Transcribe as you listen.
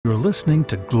You're listening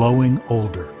to Glowing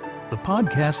Older, the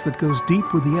podcast that goes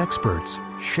deep with the experts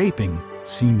shaping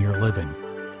senior living.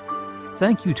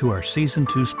 Thank you to our Season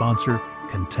 2 sponsor,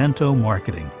 Contento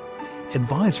Marketing,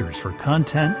 advisors for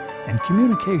content and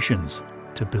communications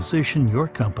to position your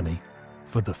company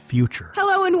for the future.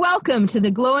 Hello and welcome to the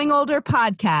Glowing Older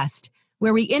podcast,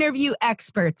 where we interview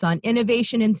experts on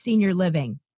innovation in senior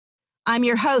living. I'm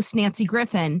your host, Nancy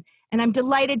Griffin, and I'm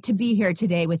delighted to be here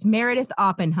today with Meredith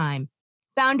Oppenheim,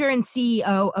 founder and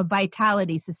CEO of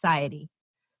Vitality Society.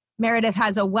 Meredith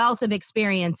has a wealth of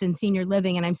experience in senior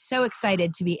living, and I'm so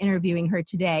excited to be interviewing her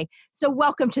today. So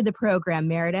welcome to the program,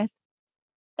 Meredith.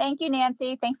 Thank you,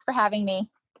 Nancy. Thanks for having me.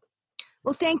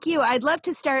 Well, thank you. I'd love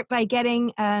to start by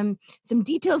getting some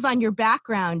details on your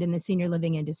background in the senior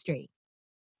living industry.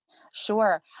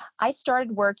 Sure. I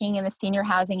started working in the senior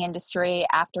housing industry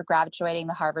after graduating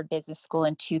the Harvard Business School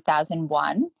in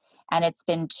 2001. And it's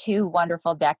been 2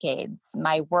 wonderful decades.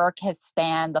 My work has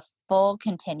spanned the full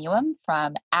continuum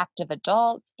from active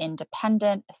adult,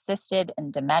 independent, assisted,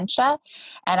 and dementia.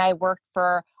 And I worked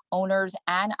for owners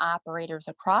and operators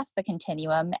across the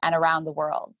continuum and around the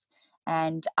world.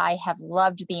 And I have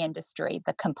loved the industry,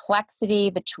 the complexity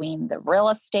between the real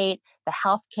estate, the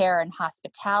healthcare and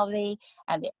hospitality,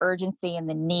 and the urgency and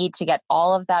the need to get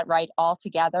all of that right all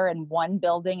together in one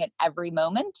building at every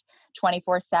moment,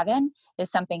 24/7,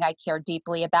 is something I care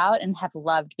deeply about and have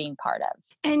loved being part of.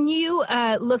 And you,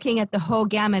 looking at the whole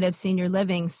gamut of senior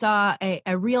living, saw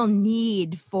a real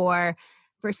need for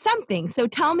something. So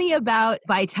tell me about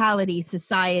Vitality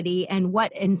Society and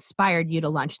what inspired you to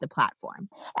launch the platform.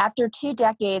 After 2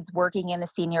 decades working in the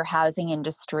senior housing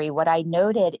industry, what I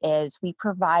noted is we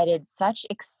provided such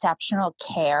exceptional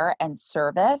care and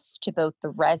service to both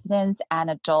the residents and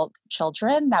adult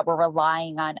children that were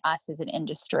relying on us as an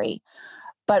industry.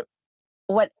 But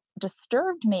what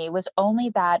disturbed me was only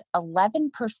that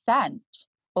 11%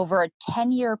 over a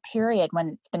 10-year period when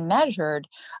it's been measured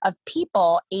of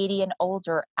people 80 and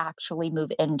older actually move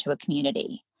into a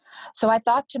community. So I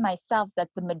thought to myself that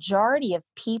the majority of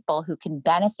people who can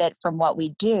benefit from what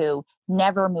we do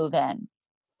never move in.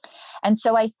 And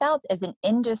so I felt as an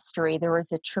industry, there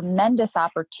was a tremendous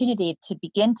opportunity to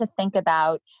begin to think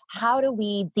about how do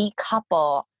we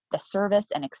decouple the service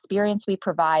and experience we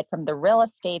provide from the real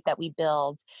estate that we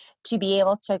build to be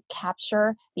able to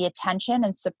capture the attention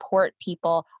and support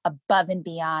people above and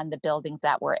beyond the buildings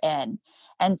that we're in.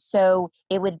 And so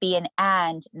it would be an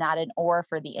and, not an or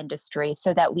for the industry,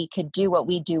 so that we could do what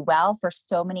we do well for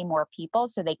so many more people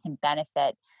so they can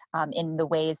benefit in the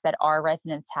ways that our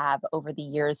residents have over the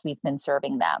years we've been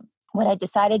serving them. What I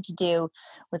decided to do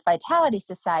with Vitality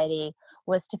Society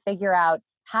was to figure out,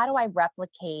 how do I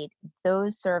replicate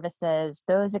those services,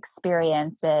 those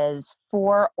experiences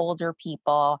for older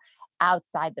people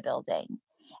outside the building?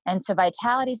 And so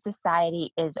Vitality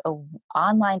Society is an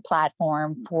online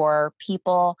platform for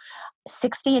people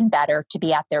 60 and better to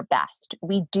be at their best.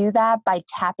 We do that by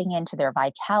tapping into their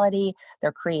vitality,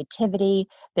 their creativity,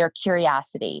 their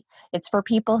curiosity. It's for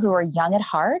people who are young at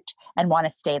heart and want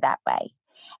to stay that way.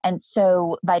 And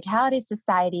so Vitality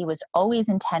Society was always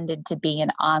intended to be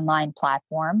an online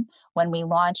platform. When we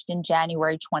launched in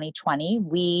January 2020,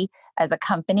 we as a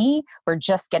company were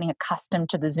just getting accustomed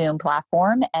to the Zoom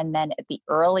platform. And then at the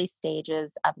early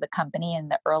stages of the company, in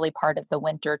the early part of the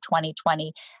winter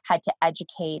 2020, had to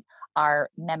educate our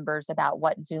members about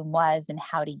what Zoom was and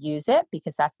how to use it,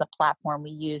 because that's the platform we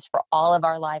use for all of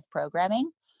our live programming.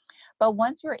 But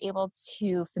once we were able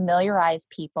to familiarize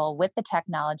people with the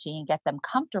technology and get them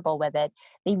comfortable with it,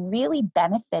 they really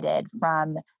benefited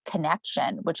from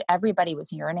connection, which everybody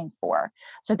was yearning for.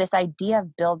 So this idea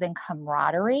of building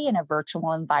camaraderie in a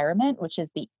virtual environment, which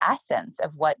is the essence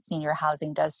of what senior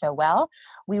housing does so well,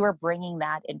 we were bringing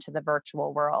that into the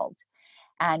virtual world.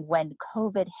 And when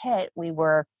COVID hit, we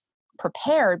were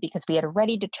prepared because we had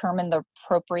already determined the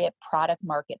appropriate product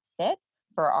market fit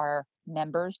for our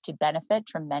members to benefit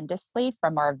tremendously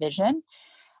from our vision.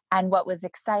 And what was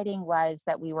exciting was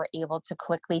that we were able to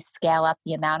quickly scale up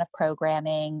the amount of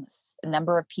programming, the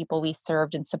number of people we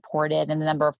served and supported, and the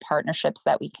number of partnerships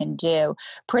that we can do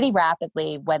pretty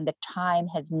rapidly when the time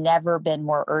has never been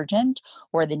more urgent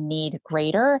or the need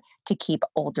greater to keep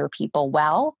older people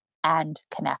well and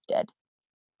connected.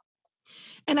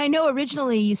 And I know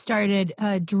originally you started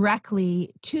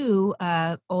directly to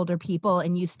older people,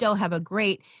 and you still have a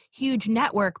great, huge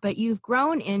network, but you've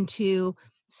grown into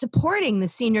supporting the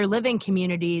senior living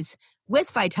communities with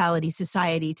Vitality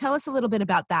Society. Tell us a little bit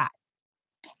about that.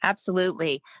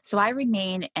 Absolutely. So I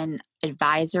remain an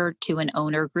advisor to an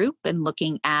owner group and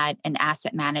looking at and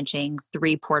asset managing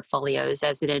 3 portfolios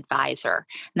as an advisor.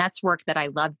 And that's work that I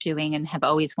love doing and have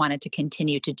always wanted to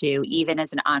continue to do, even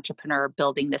as an entrepreneur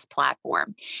building this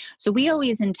platform. So we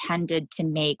always intended to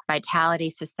make Vitality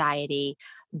Society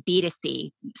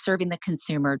B2C, serving the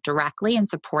consumer directly and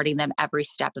supporting them every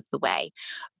step of the way.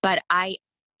 But I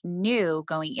knew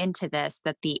going into this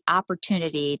that the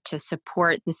opportunity to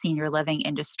support the senior living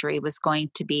industry was going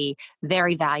to be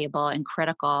very valuable and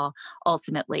critical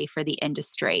ultimately for the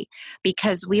industry,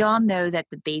 because we all know that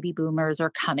the baby boomers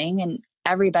are coming, and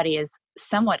everybody is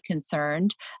somewhat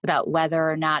concerned about whether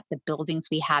or not the buildings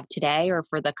we have today are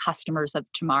for the customers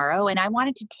of tomorrow. And I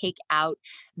wanted to take out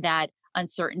that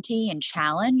uncertainty and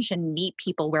challenge and meet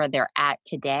people where they're at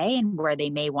today and where they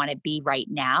may want to be right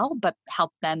now, but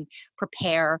help them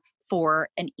prepare for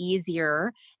an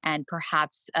easier and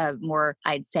perhaps a more,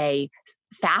 I'd say,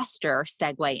 faster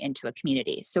segue into a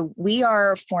community. So we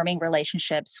are forming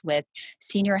relationships with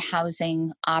senior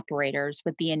housing operators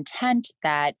with the intent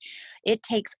that it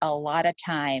takes a lot of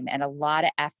time and a lot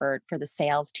of effort for the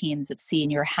sales teams of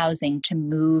senior housing to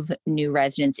move new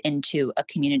residents into a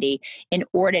community in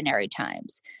ordinary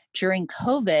times. During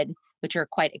COVID, which are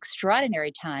quite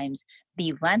extraordinary times,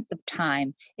 the length of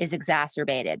time is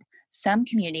exacerbated. Some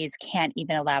communities can't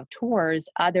even allow tours.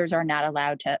 Others are not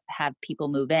allowed to have people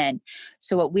move in.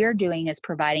 So what we're doing is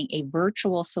providing a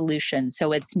virtual solution.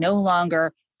 So it's no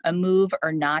longer a move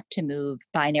or not to move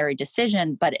binary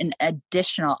decision, but an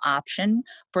additional option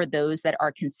for those that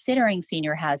are considering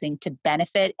senior housing to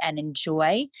benefit and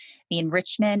enjoy the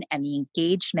enrichment and the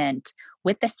engagement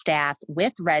with the staff,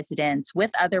 with residents, with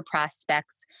other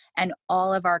prospects, and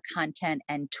all of our content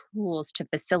and tools to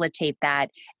facilitate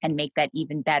that and make that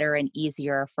even better and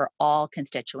easier for all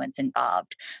constituents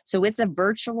involved. So it's a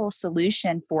virtual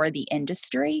solution for the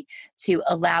industry to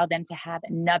allow them to have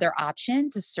another option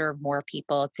to serve more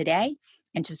people today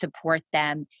and to support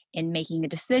them in making a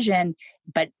decision.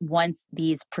 But once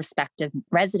these prospective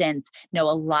residents know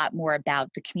a lot more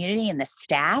about the community and the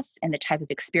staff and the type of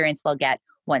experience they'll get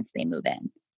once they move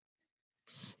in.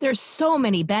 There's so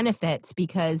many benefits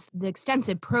because the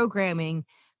extensive programming,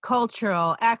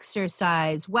 cultural,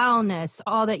 exercise, wellness,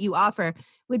 all that you offer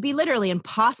would be literally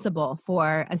impossible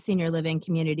for a senior living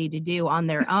community to do on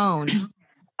their own.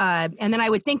 And then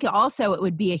I would think also it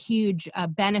would be a huge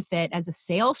benefit as a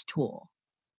sales tool.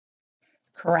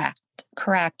 Correct.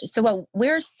 So what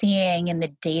we're seeing in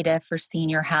the data for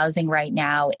senior housing right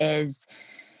now is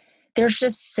there's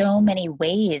just so many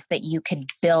ways that you could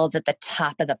build at the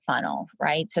top of the funnel,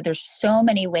 right? So there's so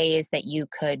many ways that you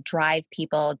could drive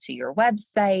people to your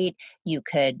website. You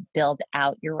could build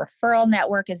out your referral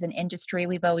network as an industry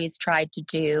we've always tried to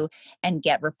do and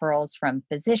get referrals from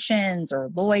physicians or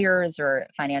lawyers or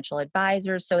financial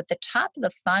advisors. So at the top of the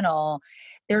funnel,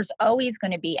 there's always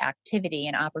going to be activity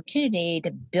and opportunity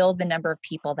to build the number of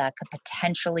people that could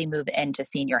potentially move into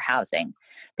senior housing.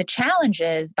 The challenge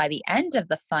is by the end of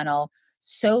the funnel,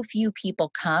 so few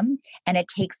people come, and it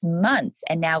takes months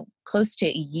and now close to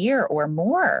a year or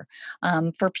more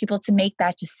for people to make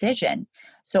that decision.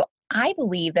 So I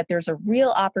believe that there's a real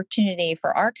opportunity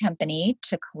for our company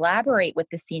to collaborate with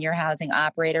the senior housing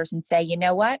operators and say, you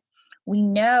know what, we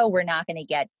know we're not going to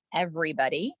get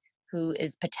everybody who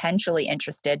is potentially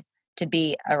interested to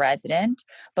be a resident,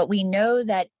 but we know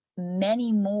that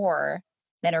many more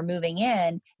that are moving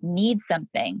in need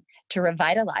something to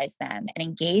revitalize them and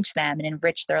engage them and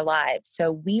enrich their lives.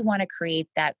 So we want to create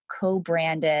that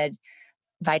co-branded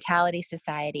Vitality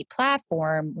Society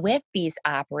platform with these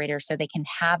operators so they can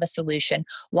have a solution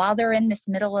while they're in this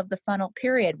middle of the funnel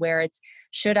period where it's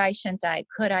should I, shouldn't I,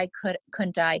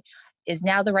 couldn't I, is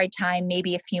now the right time,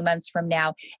 maybe a few months from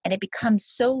now. And it becomes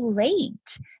so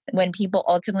late when people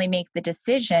ultimately make the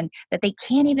decision that they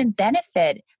can't even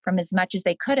benefit from as much as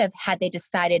they could have had they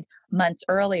decided months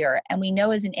earlier. And we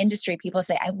know as an industry, people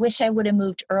say, I wish I would have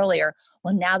moved earlier.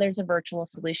 Well, now there's a virtual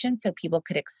solution so people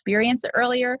could experience it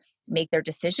earlier, make their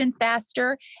decision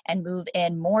faster, and move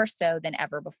in more so than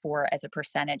ever before as a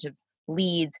percentage of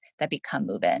leads that become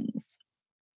move-ins.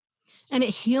 And it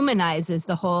humanizes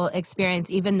the whole experience,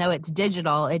 even though it's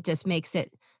digital, it just makes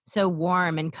it so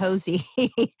warm and cozy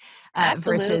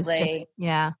versus just,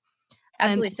 yeah.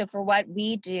 Absolutely. So for what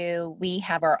we do, we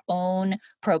have our own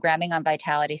programming on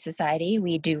Vitality Society.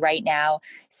 We do right now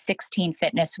 16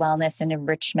 fitness, wellness, and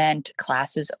enrichment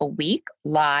classes a week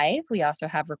live. We also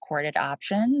have recorded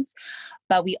options,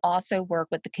 but we also work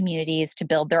with the communities to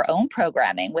build their own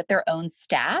programming with their own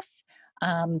staff.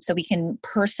 so we can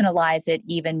personalize it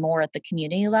even more at the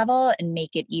community level and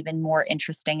make it even more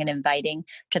interesting and inviting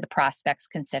to the prospects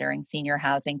considering senior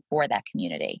housing for that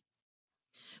community.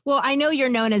 Well, I know you're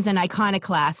known as an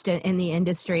iconoclast in the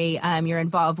industry. You're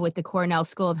involved with the Cornell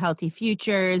School of Healthy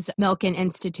Futures, Milken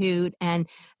Institute, and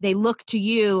they look to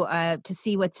you to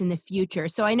see what's in the future.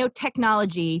 So I know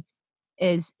technology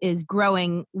is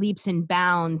growing leaps and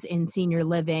bounds in senior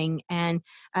living. And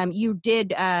you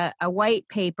did a white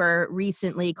paper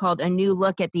recently called A New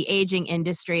Look at the Aging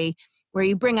Industry, where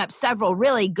you bring up several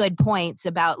really good points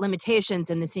about limitations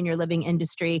in the senior living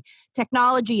industry.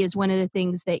 Technology is one of the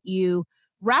things that you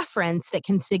reference that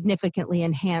can significantly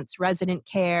enhance resident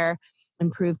care,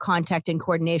 improve contact and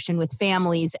coordination with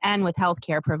families and with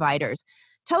healthcare providers.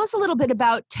 Tell us a little bit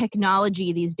about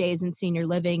technology these days in senior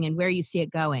living and where you see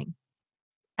it going.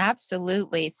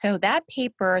 Absolutely. So that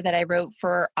paper that I wrote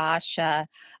for ASHA,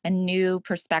 A New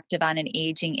Perspective on an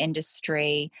Aging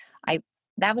Industry, I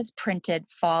that was printed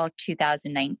fall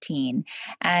 2019.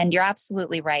 And you're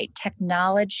absolutely right.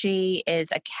 Technology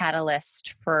is a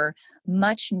catalyst for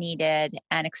much needed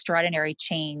and extraordinary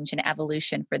change and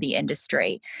evolution for the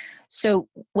industry. So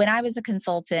when I was a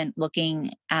consultant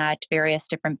looking at various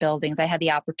different buildings, I had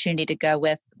the opportunity to go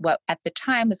with what at the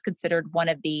time was considered one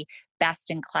of the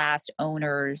best in class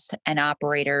owners and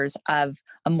operators of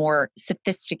a more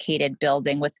sophisticated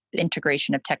building with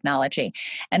integration of technology.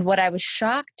 And what I was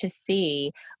shocked to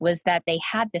see was that they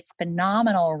had this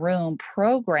phenomenal room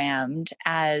programmed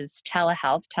as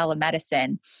telehealth,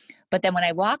 telemedicine. But then when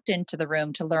I walked into the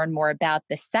room to learn more about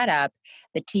the setup,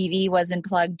 the TV wasn't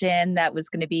plugged in. That was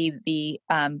going to be the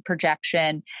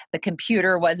projection. The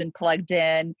computer wasn't plugged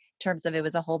in terms of it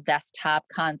was a whole desktop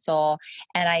console.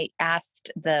 And I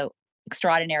asked the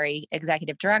extraordinary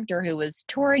executive director who was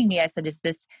touring me, I said, is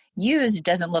this used? It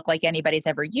doesn't look like anybody's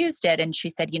ever used it. And she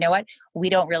said, you know what? We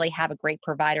don't really have a great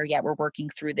provider yet. We're working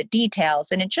through the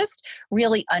details. And it just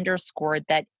really underscored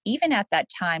that even at that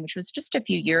time, which was just a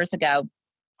few years ago,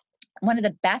 one of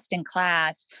the best in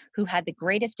class who had the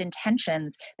greatest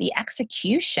intentions, the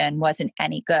execution wasn't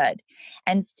any good.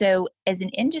 And so as an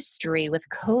industry with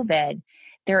COVID,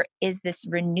 there is this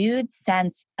renewed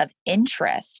sense of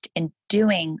interest in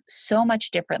doing so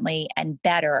much differently and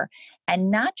better,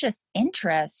 and not just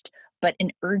interest, but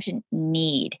an urgent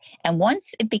need. And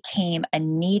once it became a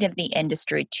need of the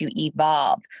industry to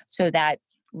evolve so that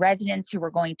residents who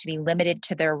were going to be limited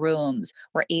to their rooms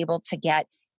were able to get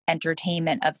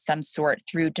entertainment of some sort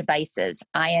through devices.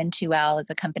 IN2L is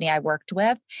a company I worked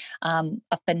with, a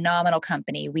phenomenal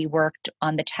company. We worked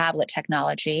on the tablet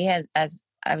technology as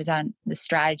I was on the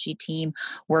strategy team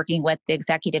working with the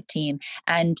executive team.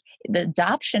 And the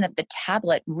adoption of the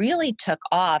tablet really took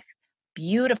off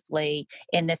beautifully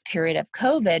in this period of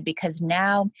COVID, because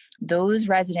now those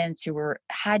residents who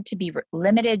had to be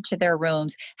limited to their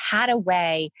rooms had a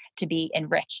way to be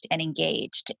enriched and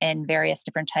engaged in various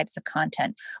different types of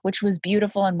content, which was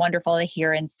beautiful and wonderful to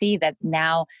hear and see that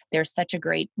now there's such a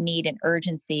great need and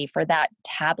urgency for that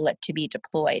tablet to be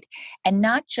deployed. And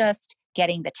not just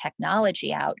getting the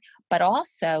technology out, but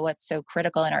also what's so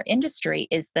critical in our industry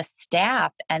is the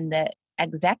staff and the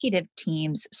executive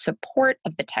team's support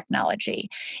of the technology.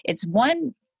 It's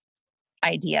one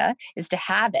idea is to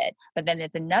have it, but then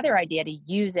it's another idea to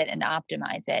use it and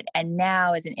optimize it. And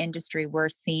now as an industry, we're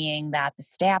seeing that the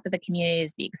staff of the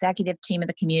communities, the executive team of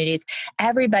the communities,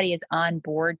 everybody is on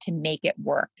board to make it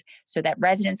work so that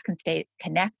residents can stay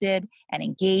connected and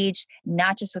engaged,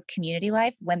 not just with community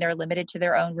life when they're limited to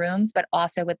their own rooms, but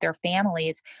also with their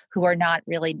families who are not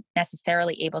really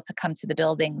necessarily able to come to the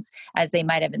buildings as they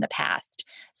might have in the past.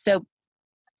 So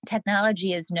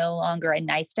technology is no longer a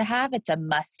nice to have, it's a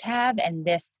must have. And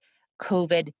this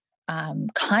COVID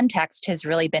context has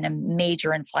really been a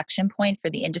major inflection point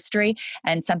for the industry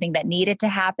and something that needed to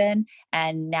happen.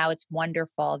 And now it's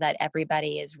wonderful that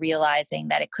everybody is realizing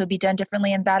that it could be done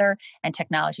differently and better. And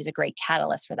technology is a great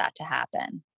catalyst for that to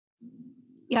happen.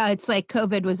 Yeah, it's like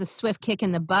COVID was a swift kick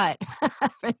in the butt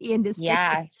for the industry.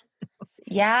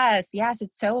 Yes.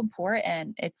 It's so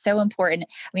important. It's so important.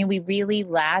 I mean, we really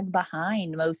lag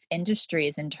behind most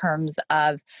industries in terms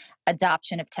of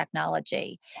adoption of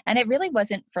technology. And it really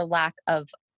wasn't for lack of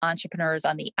entrepreneurs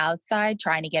on the outside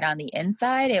trying to get on the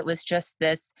inside. It was just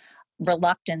this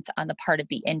reluctance on the part of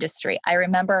the industry. I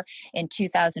remember in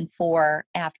 2004,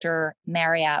 after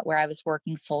Marriott, where I was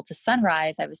working sold to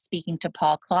Sunrise, I was speaking to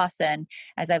Paul Clausen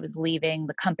as I was leaving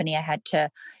the company. I had to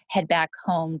head back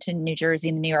home to New Jersey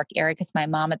in the New York area because my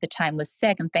mom at the time was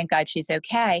sick, and thank God she's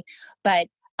okay. But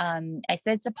I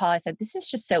said to Paul, I said, this is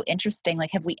just so interesting.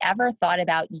 Like, have we ever thought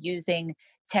about using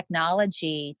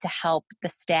technology to help the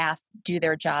staff do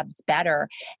their jobs better.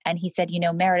 And he said,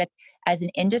 Meredith, as an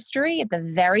industry, at the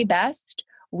very best,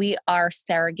 we are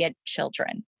surrogate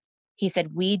children. He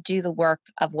said, we do the work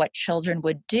of what children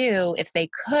would do if they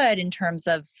could, in terms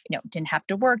of, didn't have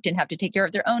to work, didn't have to take care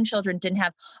of their own children, didn't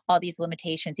have all these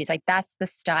limitations. He's like, that's the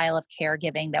style of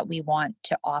caregiving that we want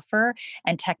to offer.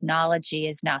 And technology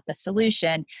is not the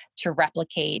solution to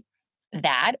replicate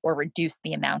that or reduce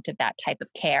the amount of that type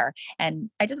of care. And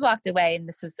I just walked away, and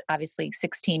this is obviously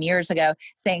 16 years ago,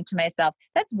 saying to myself,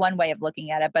 that's one way of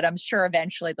looking at it, but I'm sure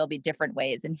eventually there'll be different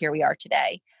ways. And here we are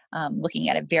today, looking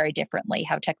at it very differently,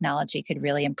 how technology could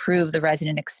really improve the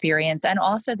resident experience and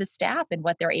also the staff and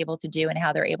what they're able to do and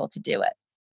how they're able to do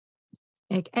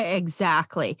it.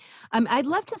 Exactly. I'd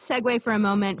love to segue for a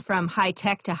moment from high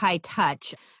tech to high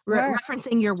touch. Sure.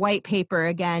 Referencing your white paper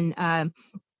again,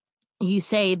 you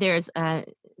say the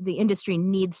industry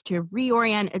needs to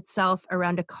reorient itself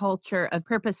around a culture of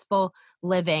purposeful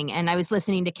living. And I was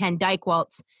listening to Ken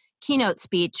Dykewalt's keynote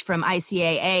speech from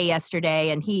ICAA yesterday,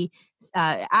 and he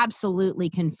absolutely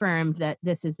confirmed that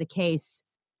this is the case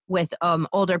with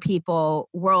older people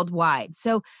worldwide.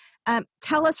 So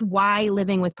tell us why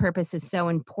living with purpose is so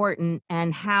important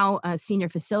and how senior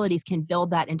facilities can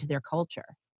build that into their culture.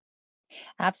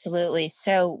 Absolutely.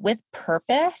 So with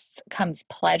purpose comes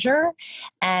pleasure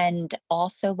and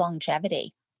also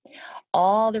longevity.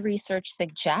 All the research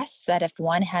suggests that if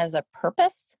one has a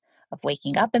purpose of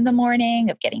waking up in the morning,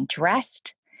 of getting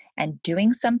dressed and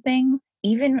doing something,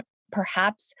 even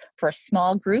perhaps for a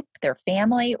small group, their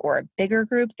family, or a bigger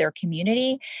group, their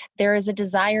community, there is a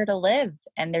desire to live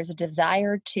and there's a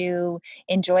desire to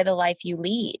enjoy the life you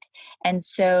lead. And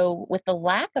so with the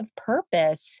lack of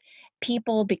purpose,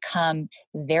 people become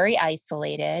very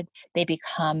isolated. They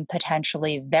become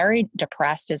potentially very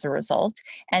depressed as a result,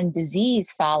 and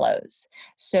disease follows.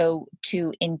 So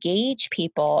to engage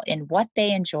people in what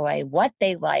they enjoy, what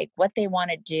they like, what they want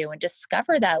to do, and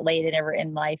discover that later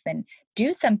in life and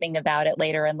do something about it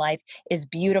later in life is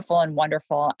beautiful and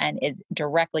wonderful and is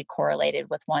directly correlated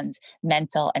with one's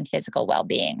mental and physical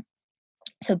well-being.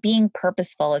 So being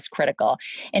purposeful is critical.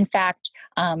 In fact,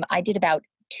 I did about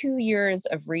 2 years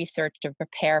of research to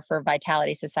prepare for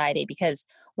Vitality Society, because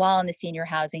while in the senior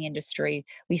housing industry,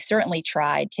 we certainly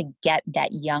tried to get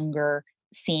that younger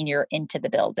senior into the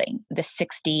building, the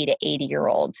 60 to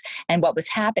 80-year-olds. And what was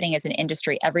happening as an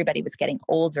industry, everybody was getting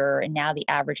older. And now the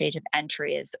average age of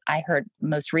entry is, I heard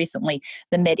most recently,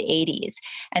 the mid-80s.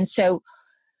 And so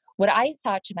what I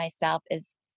thought to myself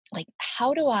is, like,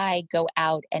 how do I go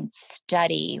out and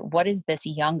study what does this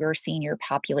younger senior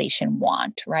population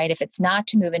want, right? If it's not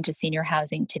to move into senior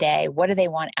housing today, what do they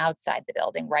want outside the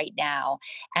building right now?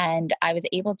 And I was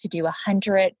able to do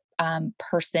 100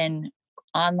 person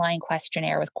online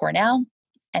questionnaire with Cornell.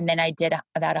 And then I did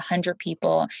about 100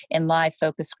 people in live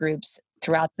focus groups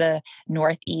throughout the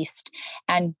Northeast.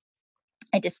 And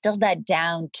I distilled that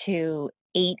down to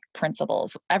 8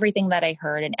 principles. Everything that I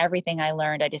heard and everything I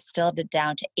learned, I distilled it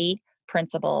down to 8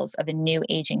 principles of a new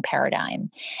aging paradigm.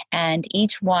 And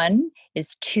each one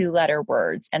is 2-letter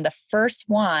words. And the first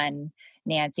one,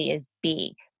 Nancy, is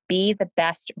B. Be the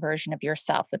best version of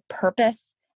yourself with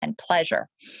purpose and pleasure.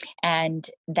 And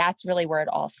that's really where it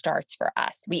all starts for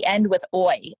us. We end with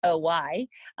OY, O-Y,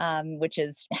 which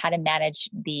is how to manage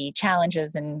the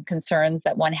challenges and concerns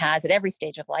that one has at every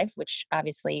stage of life, which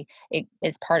obviously it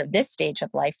is part of this stage of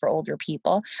life for older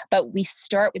people. But we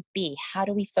start with B. How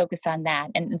do we focus on that?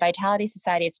 And Vitality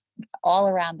Society is all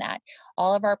around that.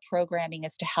 All of our programming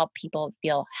is to help people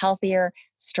feel healthier,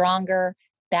 stronger,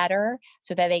 better,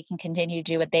 so that they can continue to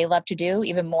do what they love to do,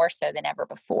 even more so than ever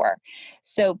before.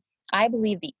 So I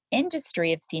believe the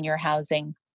industry of senior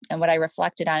housing, and what I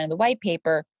reflected on in the white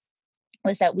paper,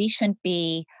 was that we shouldn't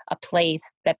be a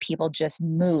place that people just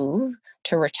move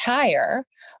to retire,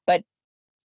 but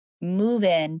move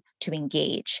in to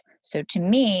engage. So to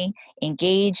me,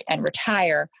 engage and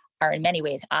retire are in many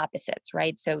ways opposites,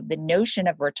 right? So the notion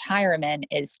of retirement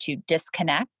is to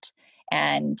disconnect,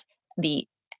 and the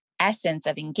essence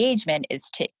of engagement is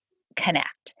to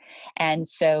connect. And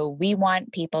so we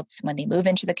want people to, when they move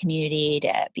into the community,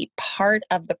 to be part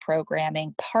of the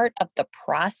programming, part of the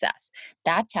process.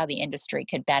 That's how the industry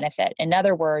could benefit. In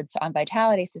other words, on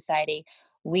Vitality Society,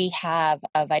 we have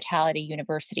a Vitality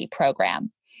University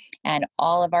program. And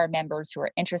all of our members who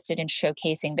are interested in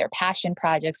showcasing their passion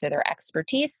projects or their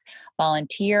expertise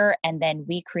volunteer. And then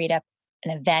we create an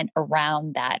event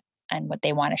around that and what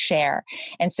they want to share.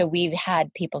 And so we've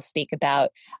had people speak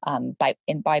about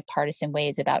in bipartisan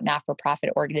ways about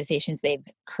not-for-profit organizations they've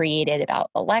created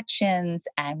about elections.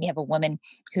 And we have a woman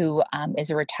who is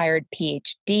a retired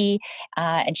PhD,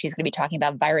 and she's going to be talking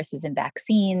about viruses and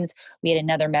vaccines. We had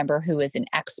another member who is an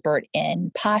expert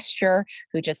in posture,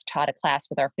 who just taught a class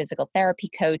with our physical therapy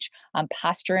coach on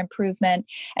posture improvement.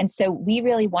 And so we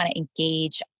really want to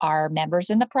engage our members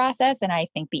in the process. And I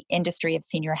think the industry of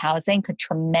senior housing could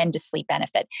tremendously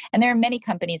benefit. And there are many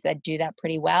companies that do that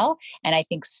pretty well. And I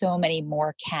think so many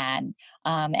more can.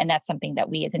 And that's something that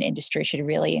we as an industry should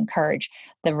really encourage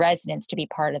the residents to be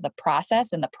part of the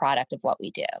process and the product of what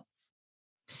we do.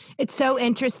 It's so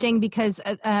interesting because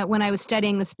when I was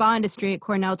studying the spa industry at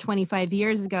Cornell 25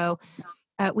 years ago,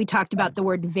 we talked about the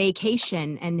word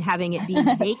vacation and having it be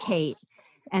vacate.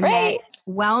 And Right.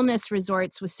 that wellness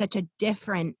resorts was such a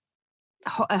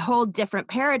whole different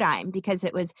paradigm, because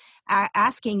it was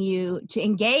asking you to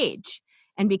engage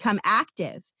and become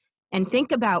active and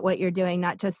think about what you're doing,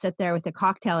 not just sit there with a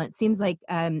cocktail. And it seems like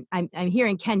I'm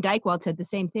hearing Ken Dykewald said the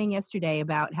same thing yesterday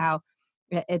about how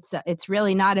it's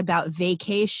really not about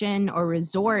vacation or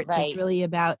resorts. Right. It's really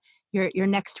about your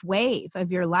next wave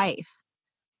of your life.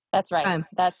 That's right.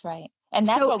 That's right. And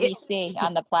that's what we it's see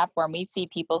on the platform. We see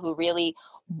people who really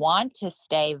want to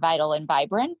stay vital and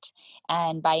vibrant.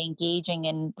 And by engaging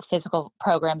in physical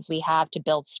programs we have to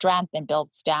build strength and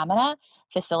build stamina,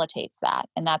 facilitates that.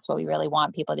 And that's what we really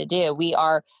want people to do. We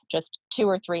are just 2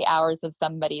 or 3 hours of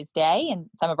somebody's day. And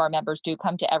some of our members do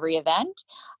come to every event.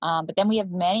 But then we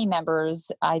have many members,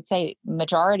 I'd say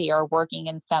majority are working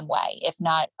in some way, if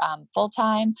not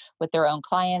full-time with their own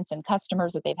clients and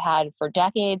customers that they've had for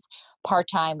decades,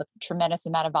 part-time with tremendous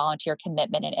amount of volunteer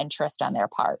commitment and interest on their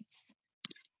parts.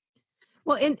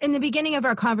 Well, in the beginning of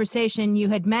our conversation, you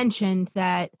had mentioned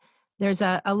that there's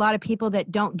a lot of people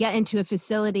that don't get into a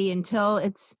facility until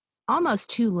it's almost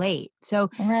too late.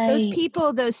 So those Right.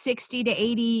 people, those 60 to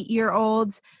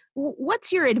 80-year-olds,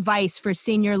 what's your advice for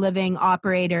senior living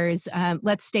operators?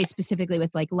 Let's stay specifically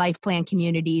with like life plan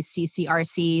communities,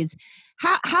 CCRCs.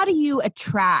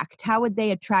 How would they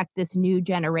attract this new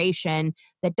generation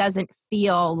that doesn't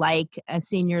feel like a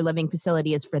senior living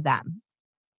facility is for them?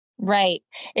 Right.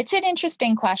 It's an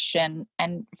interesting question.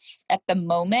 And at the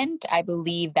moment, I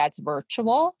believe that's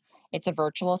virtual. It's a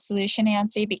virtual solution,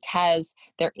 Nancy, because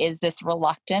there is this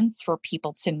reluctance for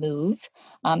people to move.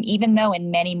 Even though in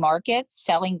many markets,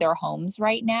 selling their homes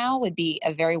right now would be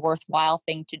a very worthwhile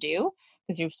thing to do,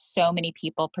 because there's so many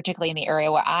people, particularly in the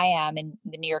area where I am, in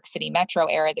the New York City metro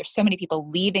area, there's so many people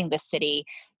leaving the city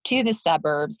to the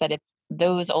suburbs that if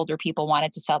those older people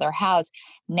wanted to sell their house,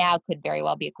 now could very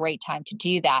well be a great time to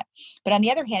do that. But on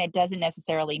the other hand, it doesn't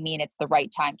necessarily mean it's the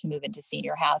right time to move into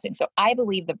senior housing. So I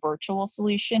believe the virtual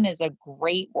solution is a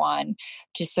great one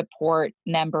to support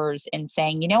members in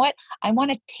saying, you know what, I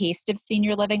want a taste of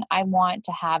senior living. I want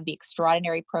to have the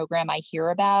extraordinary program I hear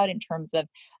about in terms of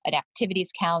an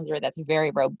activities calendar that's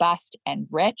very robust and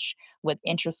rich with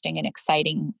interesting and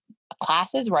exciting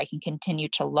classes where I can continue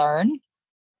to learn.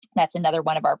 That's another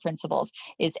one of our principles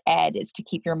is to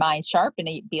keep your mind sharp and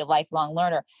be a lifelong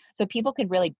learner. So people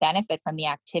could really benefit from the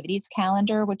activities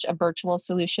calendar, which a virtual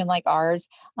solution like ours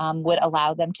would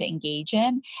allow them to engage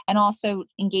in, and also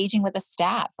engaging with the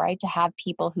staff, right? To have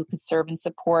people who could serve and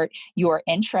support your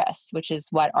interests, which is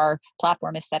what our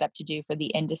platform is set up to do for the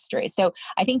industry. So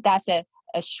I think that's a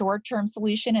short-term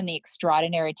solution in the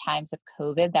extraordinary times of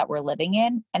COVID that we're living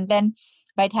in. And then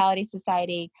Vitality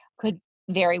Society could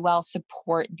very well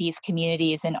support these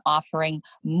communities in offering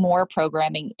more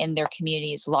programming in their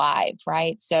communities live,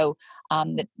 right? So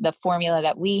the formula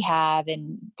that we have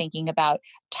in thinking about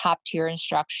top tier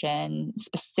instruction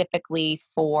specifically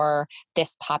for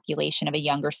this population of a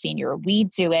younger senior, we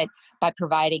do it by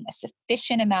providing a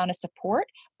sufficient amount of support,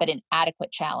 but an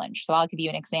adequate challenge. So I'll give you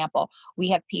an example. We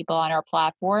have people on our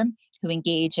platform who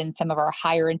engage in some of our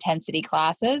higher intensity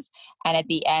classes, and at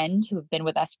the end, who have been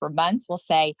with us for months, will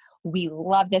say, we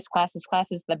love this class. This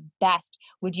class is the best.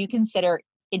 Would you consider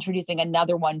introducing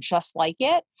another one just like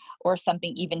it, or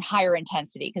something even higher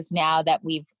intensity? Because now that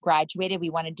we've graduated,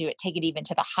 we want to take it even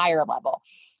to the higher level.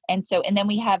 And then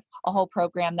we have a whole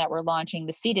program that we're launching,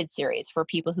 the Seated series, for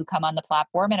people who come on the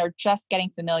platform and are just getting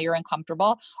familiar and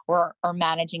comfortable, or are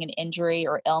managing an injury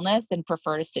or illness and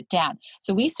prefer to sit down.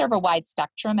 So we serve a wide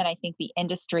spectrum, and I think the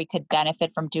industry could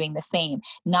benefit from doing the same,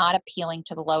 not appealing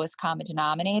to the lowest common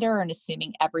denominator and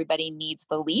assuming everybody needs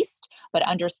the least, but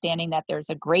understanding that there's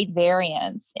a great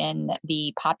variance in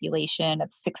the population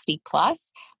of 60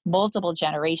 plus, multiple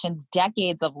generations,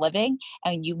 decades of living,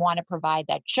 and you want to provide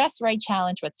that just right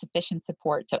challenge with sufficient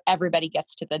support so everybody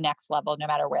gets to the next level no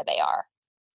matter where they are.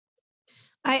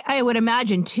 I would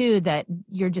imagine too that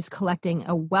you're just collecting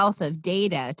a wealth of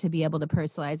data to be able to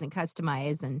personalize and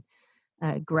customize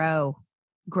and grow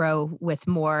with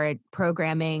more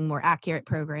programming, more accurate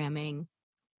programming.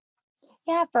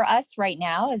 Yeah, for us right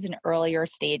now as an earlier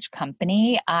stage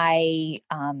company, I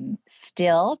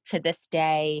still to this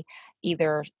day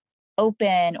either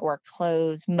open or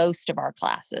close most of our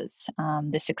classes,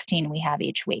 the 16 we have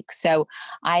each week. So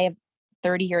I have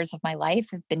 30 years of my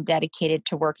life have been dedicated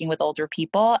to working with older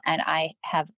people, and I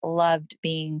have loved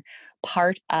being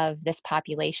part of this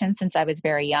population since I was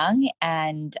very young.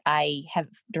 And I have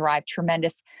derived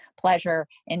tremendous pleasure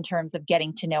in terms of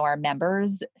getting to know our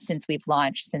members since we've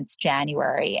launched since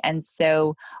January. And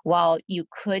so while you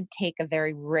could take a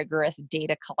very rigorous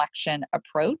data collection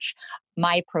approach,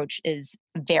 my approach is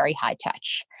very high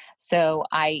touch. So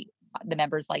the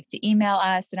members like to email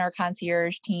us and our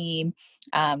concierge team.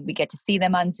 We get to see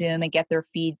them on Zoom and get their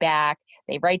feedback.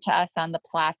 They write to us on the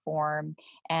platform,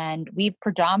 and we've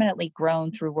predominantly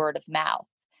grown through word of mouth.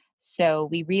 So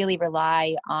we really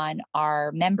rely on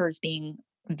our members being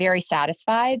very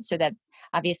satisfied so that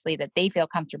obviously that they feel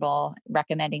comfortable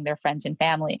recommending their friends and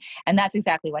family. And that's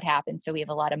exactly what happens. So we have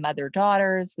a lot of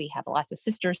mother-daughters, we have lots of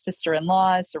sisters,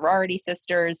 sister-in-laws, sorority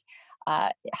sisters,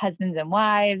 husbands and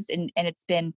wives, and it's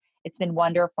been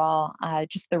wonderful.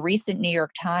 Just the recent New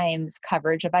York Times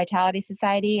coverage of Vitality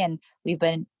Society, and we've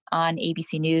been on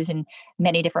ABC News in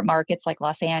many different markets like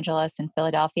Los Angeles and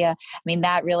Philadelphia. I mean,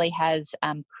 that really has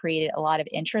created a lot of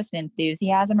interest and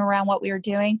enthusiasm around what we are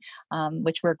doing,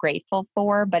 which we're grateful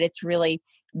for. But it's really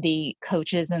the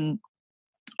coaches and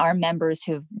our members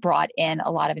who've brought in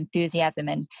a lot of enthusiasm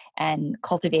and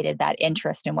cultivated that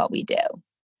interest in what we do.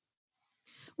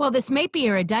 Well, this may be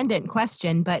a redundant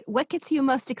question, but what gets you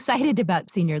most excited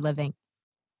about senior living?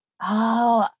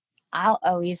 Oh, I'll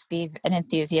always be an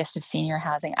enthusiast of senior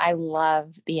housing. I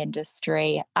love the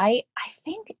industry. I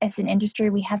think as an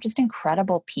industry, we have just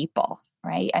incredible people,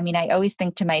 right? I mean, I always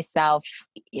think to myself,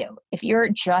 if you're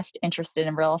just interested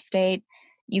in real estate,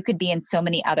 you could be in so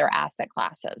many other asset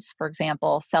classes. For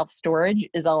example, self-storage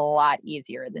is a lot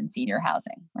easier than senior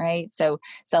housing, right? So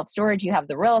self-storage, you have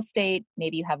the real estate,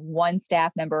 maybe you have one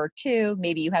staff member or two,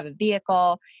 maybe you have a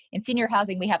vehicle. In senior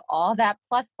housing, we have all that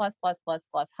plus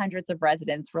hundreds of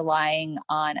residents relying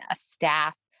on a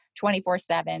staff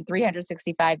 24/7,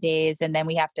 365 days. And then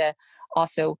we have to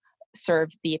also serve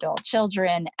the adult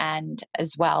children and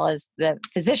as well as the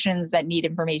physicians that need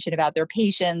information about their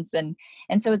patients. And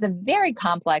so it's a very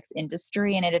complex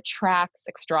industry and it attracts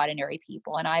extraordinary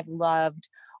people. And I've loved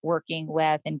working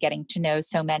with and getting to know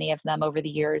so many of them over the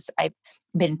years. I've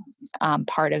been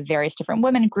part of various different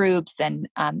women groups and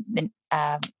been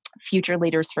future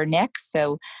leaders for NICS.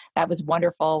 So that was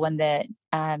wonderful when the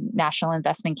National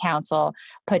Investment Council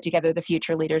put together the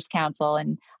Future Leaders Council.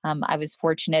 And I was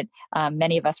fortunate.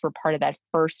 Many of us were part of that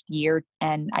first year,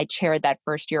 and I chaired that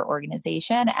first year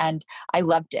organization. And I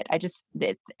loved it.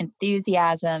 The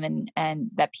enthusiasm and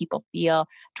that people feel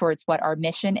towards what our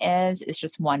mission is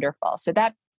just wonderful. So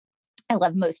that I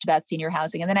love most about senior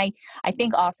housing. And then I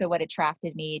think also what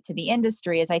attracted me to the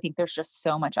industry is I think there's just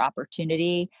so much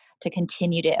opportunity to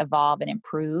continue to evolve and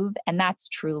improve. And that's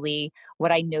truly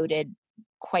what I noted,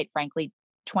 quite frankly,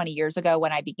 20 years ago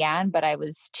when I began, but I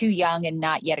was too young and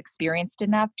not yet experienced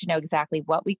enough to know exactly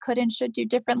what we could and should do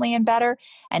differently and better.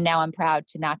 And now I'm proud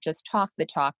to not just talk the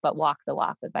talk, but walk the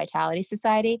walk with Vitality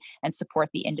Society and support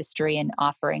the industry in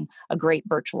offering a great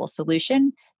virtual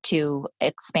solution to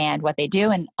expand what they do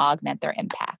and augment their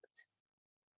impact.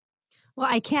 Well,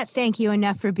 I can't thank you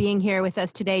enough for being here with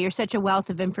us today. You're such a wealth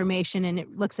of information, and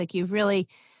it looks like you've really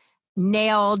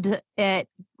nailed it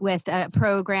with a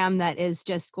program that is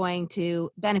just going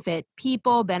to benefit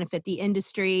people, benefit the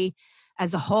industry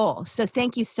as a whole. So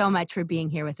thank you so much for being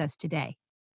here with us today.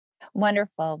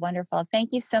 Wonderful, wonderful.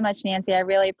 Thank you so much, Nancy. I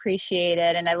really appreciate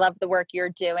it. And I love the work you're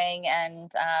doing.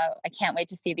 And I can't wait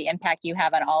to see the impact you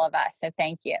have on all of us. So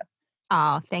thank you.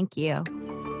 Oh, thank you.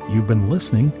 You've been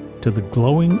listening to the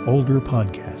Glowing Older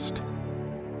Podcast.